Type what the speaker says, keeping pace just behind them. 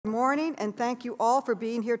morning, and thank you all for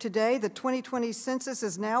being here today. The 2020 census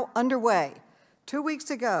is now underway. 2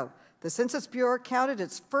 weeks ago, the Census Bureau counted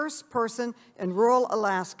its first person in rural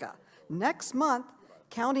Alaska. Next month,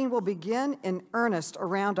 counting will begin in earnest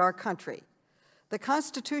around our country. The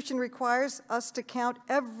Constitution requires us to count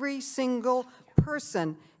every single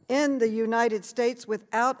person in the United States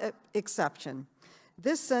without exception.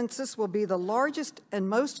 This census will be the largest and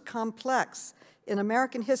most complex in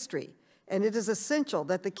American history, and it is essential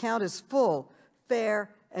that the count is full,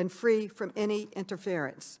 fair, and free from any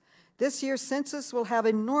interference. This year's census will have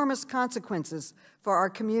enormous consequences for our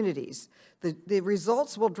communities. The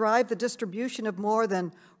results will drive the distribution of more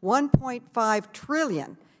than $1.5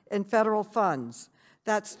 trillion in federal funds.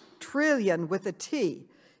 That's trillion with a T.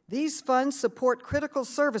 These funds support critical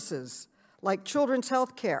services like children's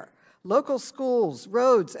health care, local schools,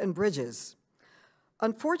 roads, and bridges.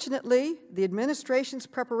 Unfortunately, the administration's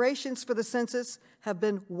preparations for the census have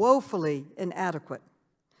been woefully inadequate.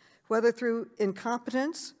 Whether through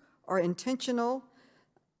incompetence or intentional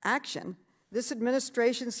action, this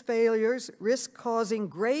administration's failures risk causing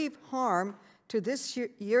grave harm to this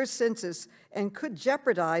year's census and could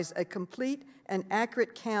jeopardize a complete and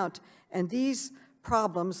accurate count, and these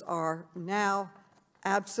problems are now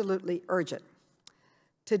absolutely urgent.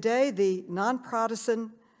 Today, the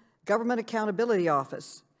nonpartisan Government Accountability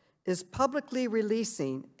Office is publicly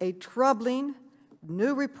releasing a troubling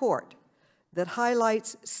new report that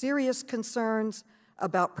highlights serious concerns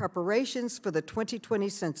about preparations for the 2020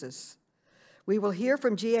 census. We will hear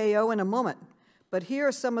from GAO in a moment, but here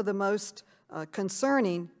are some of the most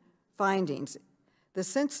concerning findings. The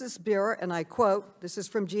Census Bureau, and I quote, this is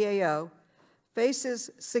from GAO,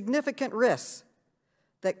 faces significant risks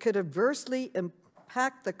that could adversely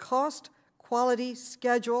impact the cost, quality,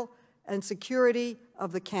 schedule, and security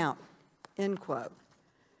of the count, end quote.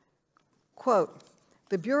 Quote,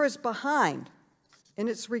 the Bureau is behind in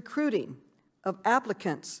its recruiting of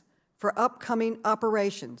applicants for upcoming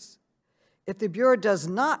operations. If the Bureau does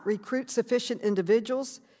not recruit sufficient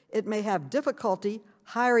individuals, it may have difficulty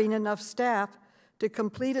hiring enough staff to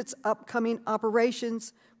complete its upcoming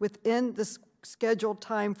operations within the scheduled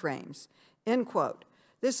timeframes, end quote.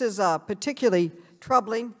 This is particularly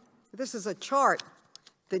troubling. This is a chart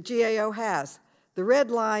that GAO has. The red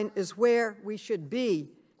line is where we should be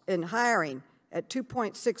in hiring at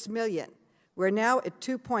 2.6 million. We're now at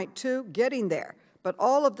 2.2, getting there. But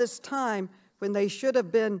all of this time, when they should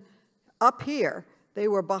have been up here, they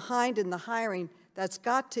were behind in the hiring. That's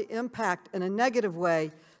got to impact in a negative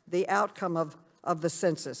way the outcome of the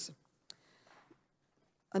census.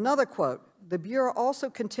 Another quote, the Bureau also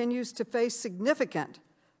continues to face significant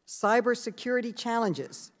cybersecurity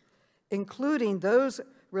challenges, including those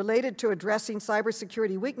related to addressing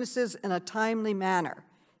cybersecurity weaknesses in a timely manner,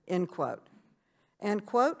 end quote. End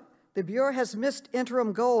quote, the Bureau has missed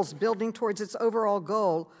interim goals building towards its overall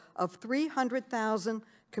goal of 300,000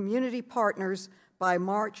 community partners by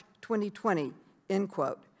March 2020, end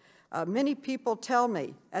quote. Many people tell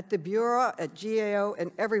me at the Bureau, at GAO,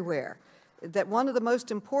 and everywhere that one of the most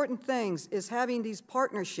important things is having these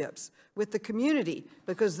partnerships with the community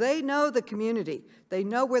because they know the community. They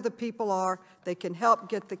know where the people are. They can help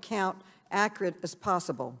get the count accurate as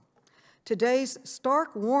possible. Today's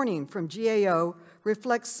stark warning from GAO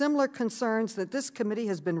reflects similar concerns that this committee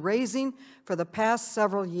has been raising for the past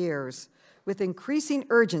several years with increasing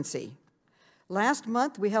urgency. Last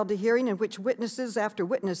month, we held a hearing in which witnesses after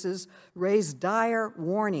witnesses raised dire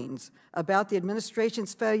warnings about the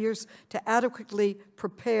administration's failures to adequately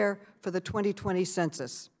prepare for the 2020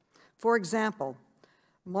 census. For example,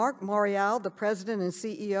 Mark Morial, the president and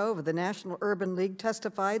CEO of the National Urban League,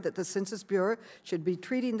 testified that the Census Bureau should be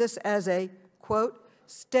treating this as a, quote,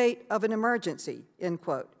 state of an emergency, end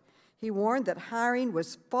quote. He warned that hiring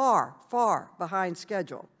was far, far behind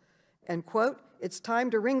schedule. And, quote, it's time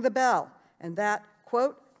to ring the bell, and that,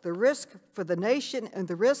 quote, the risk for the nation and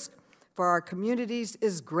the risk for our communities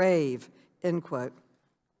is grave, end quote.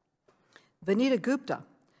 Vanita Gupta,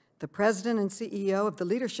 the president and CEO of the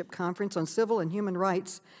Leadership Conference on Civil and Human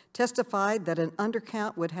Rights, testified that an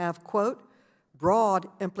undercount would have, quote, broad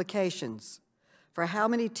implications for how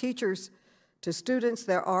many teachers to students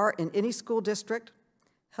there are in any school district,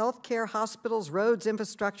 healthcare, hospitals, roads,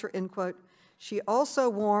 infrastructure, end quote. She also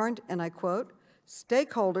warned, and I quote,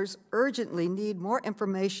 stakeholders urgently need more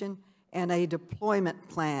information and a deployment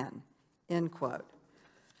plan, end quote.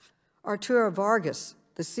 Arturo Vargas,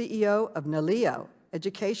 the CEO of NALEO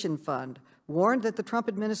Education Fund, warned that the Trump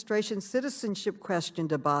administration's citizenship question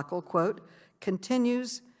debacle, quote,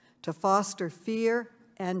 continues to foster fear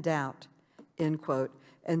and doubt, end quote.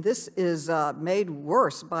 And this is made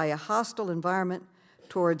worse by a hostile environment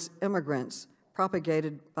towards immigrants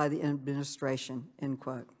propagated by the administration, end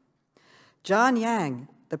quote. John Yang,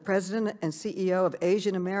 the president and CEO of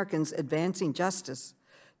Asian Americans Advancing Justice,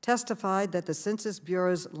 testified that the Census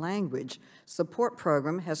Bureau's language support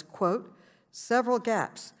program has, quote, several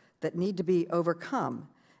gaps that need to be overcome,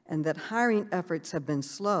 and that hiring efforts have been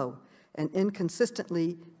slow and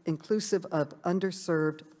inconsistently inclusive of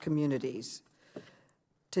underserved communities.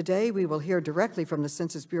 Today, we will hear directly from the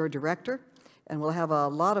Census Bureau Director, and we'll have a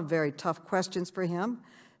lot of very tough questions for him.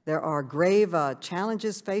 There are grave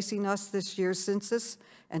challenges facing us this year's census,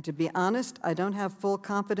 and to be honest, I don't have full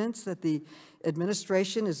confidence that the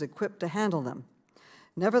administration is equipped to handle them.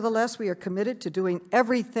 Nevertheless, we are committed to doing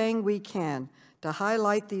everything we can to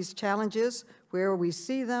highlight these challenges where we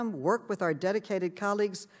see them, work with our dedicated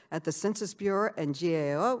colleagues at the Census Bureau and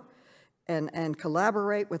GAO, and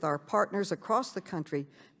collaborate with our partners across the country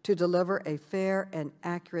to deliver a fair and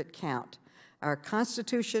accurate count. Our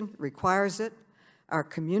Constitution requires it, our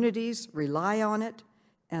communities rely on it,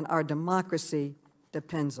 and our democracy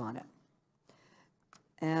depends on it.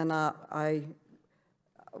 And I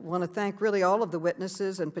want to thank really all of the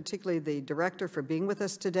witnesses, and particularly the director, for being with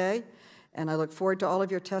us today, and I look forward to all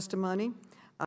of your testimony.